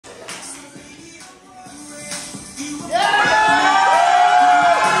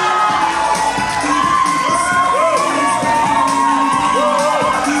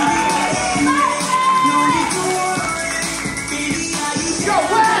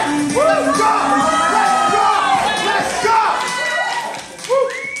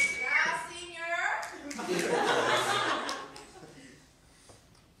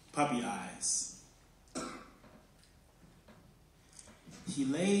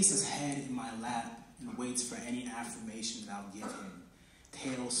lays his head in my lap and waits for any affirmation that I'll give him,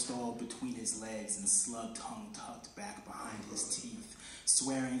 tail stalled between his legs and slug tongue tucked back behind his teeth,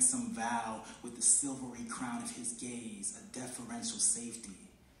 swearing some vow with the silvery crown of his gaze, a deferential safety.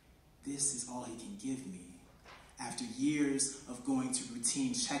 This is all he can give me. After years of going to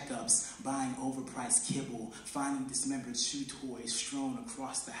routine checkups, buying overpriced kibble, finding dismembered shoe toys strewn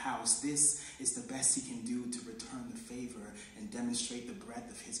across the house, this is the best he can do to return the favor and demonstrate the breadth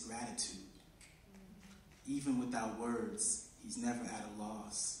of his gratitude. Even without words, he's never at a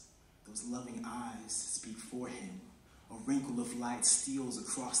loss. Those loving eyes speak for him. A wrinkle of light steals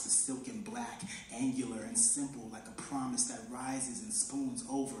across the silken black, angular and simple, like a promise that rises and spoons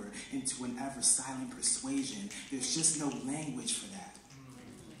over into an ever-silent persuasion. There's just no language for that.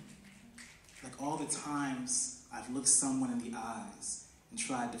 Like all the times I've looked someone in the eyes and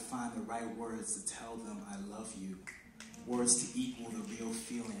tried to find the right words to tell them I love you, words to equal the real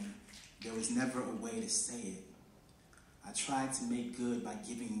feeling, there was never a way to say it. I tried to make good by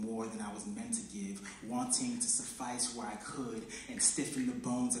giving more than I was meant to give, wanting to suffice where I could and stiffen the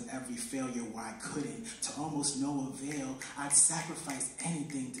bones of every failure where I couldn't. To almost no avail, I'd sacrifice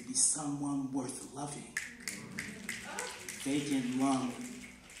anything to be someone worth loving. Vacant lung,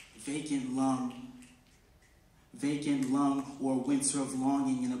 or winter of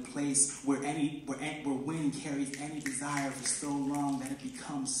longing in a place where wind carries any desire for so long that it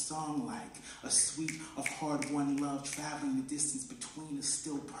becomes song-like, a suite of hard-won love traveling the distance between a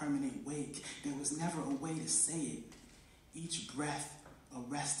still permanent wake. There was never a way to say it. Each breath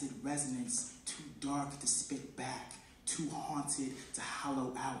arrested resonance too dark to spit back, too haunted to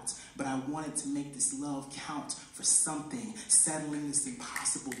hollow out. But I wanted to make this love count for something, settling this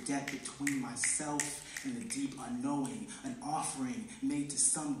impossible debt between myself and the deep unknowing, an offering made to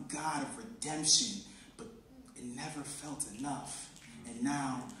some god of redemption, but it never felt enough. And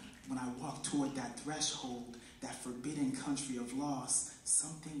now, when I walk toward that threshold, that forbidden country of loss,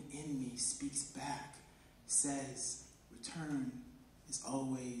 something in me speaks back, says, return is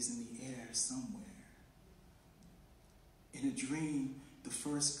always in the air somewhere. In a dream, the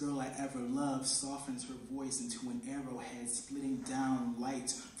first girl I ever loved softens her voice into an arrowhead, splitting down light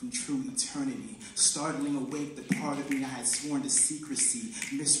from true eternity, startling awake the part of me I had sworn to secrecy,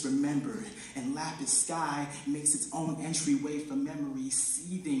 misremembered. And lapis sky makes its own entryway for memory,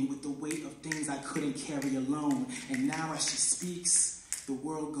 seething with the weight of things I couldn't carry alone. And now as she speaks, the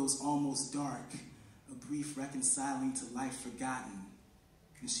world goes almost dark, a brief reconciling to life forgotten.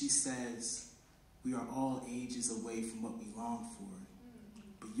 And she says, we are all ages away from what we long for.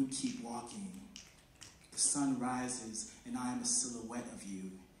 But you keep walking. The sun rises, and I am a silhouette of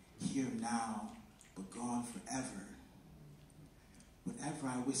you, here now, but gone forever. Whatever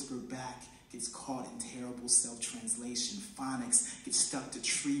I whisper back gets caught in terrible self-translation. Phonics get stuck to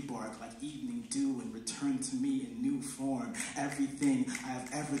tree bark like evening dew and return to me in new form. Everything I have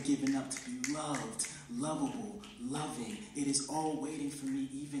ever given up to be loved, lovable, loving, it is all waiting for me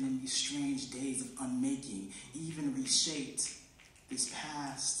even in these strange days of unmaking, even reshaped. This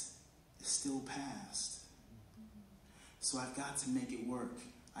past is still past. So I've got to make it work.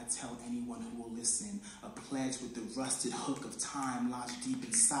 I tell anyone who will listen, a pledge with the rusted hook of time lodged deep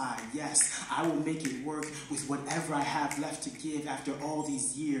inside. Yes, I will make it work with whatever I have left to give after all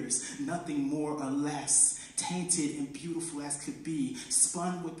these years. Nothing more or less. Tainted and beautiful as could be,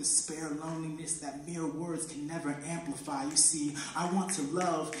 spun with the spare loneliness that mere words can never amplify. You see, I want to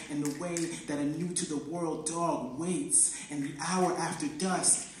love in the way that a new-to-the-world dog waits. And the hour after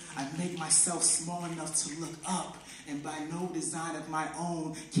dusk, I make myself small enough to look up, and by no design of my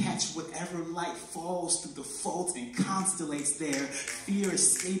own, catch whatever light falls through the folds and constellates there, fear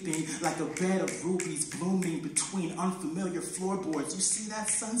escaping like a bed of rubies blooming between unfamiliar floorboards. You see that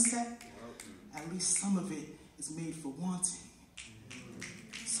sunset? At least some of it is made for wanting.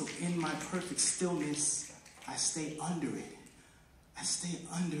 So in my perfect stillness, I stay under it. I stay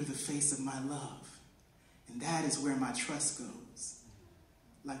under the face of my love. And that is where my trust goes.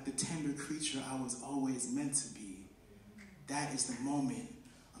 Like the tender creature I was always meant to be. That is the moment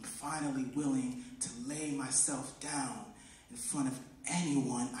I'm finally willing to lay myself down in front of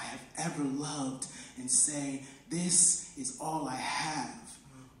anyone I have ever loved and say, this is all I have.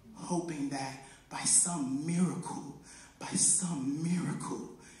 Hoping that by some miracle,